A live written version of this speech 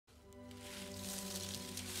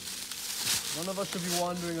None of us should be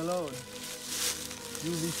wandering alone.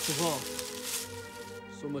 You reach the vault.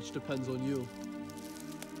 So much depends on you.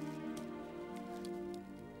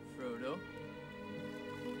 Frodo?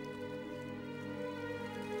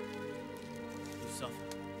 You suffer.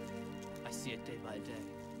 I see it day by day.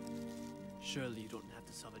 Surely you don't have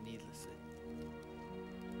to suffer needlessly.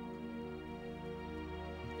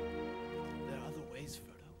 There are other ways,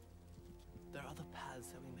 Frodo. There are other paths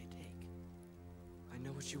that we may take. I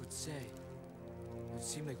know what you would say. It would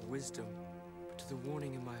seem like wisdom, but to the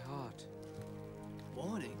warning in my heart.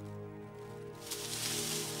 Warning?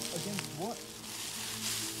 Against what?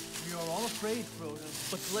 We are all afraid,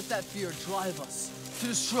 Frodo. But to let that fear drive us, to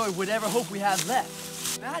destroy whatever hope we have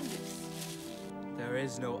left. Madness! There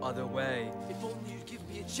is no other way. If only you'd give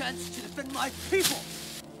me a chance to defend my people!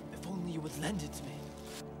 If only you would lend it to me.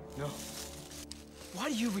 No. Why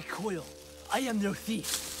do you recoil? I am no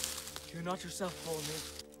thief. You're not yourself,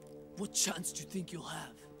 Boromir. What chance do you think you'll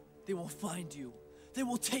have? They will find you. They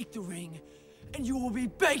will take the ring, and you will be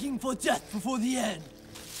begging for death before the end.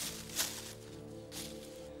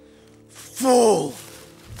 Fool!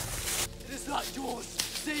 It is not yours.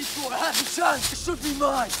 Save for half a chance. It should be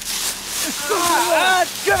mine. It should be mine.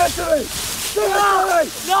 Give it to me. Give it to me.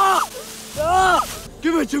 No! No!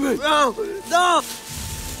 Give it to me. No! No!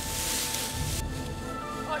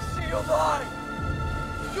 I see your mind.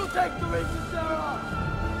 You take the ring to Sarah.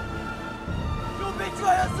 You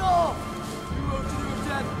betray us all. You wrote to your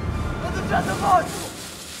death and the death of us.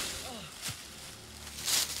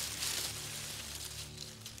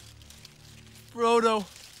 Frodo.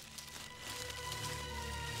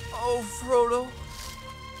 Oh, Frodo.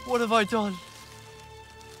 What have I done?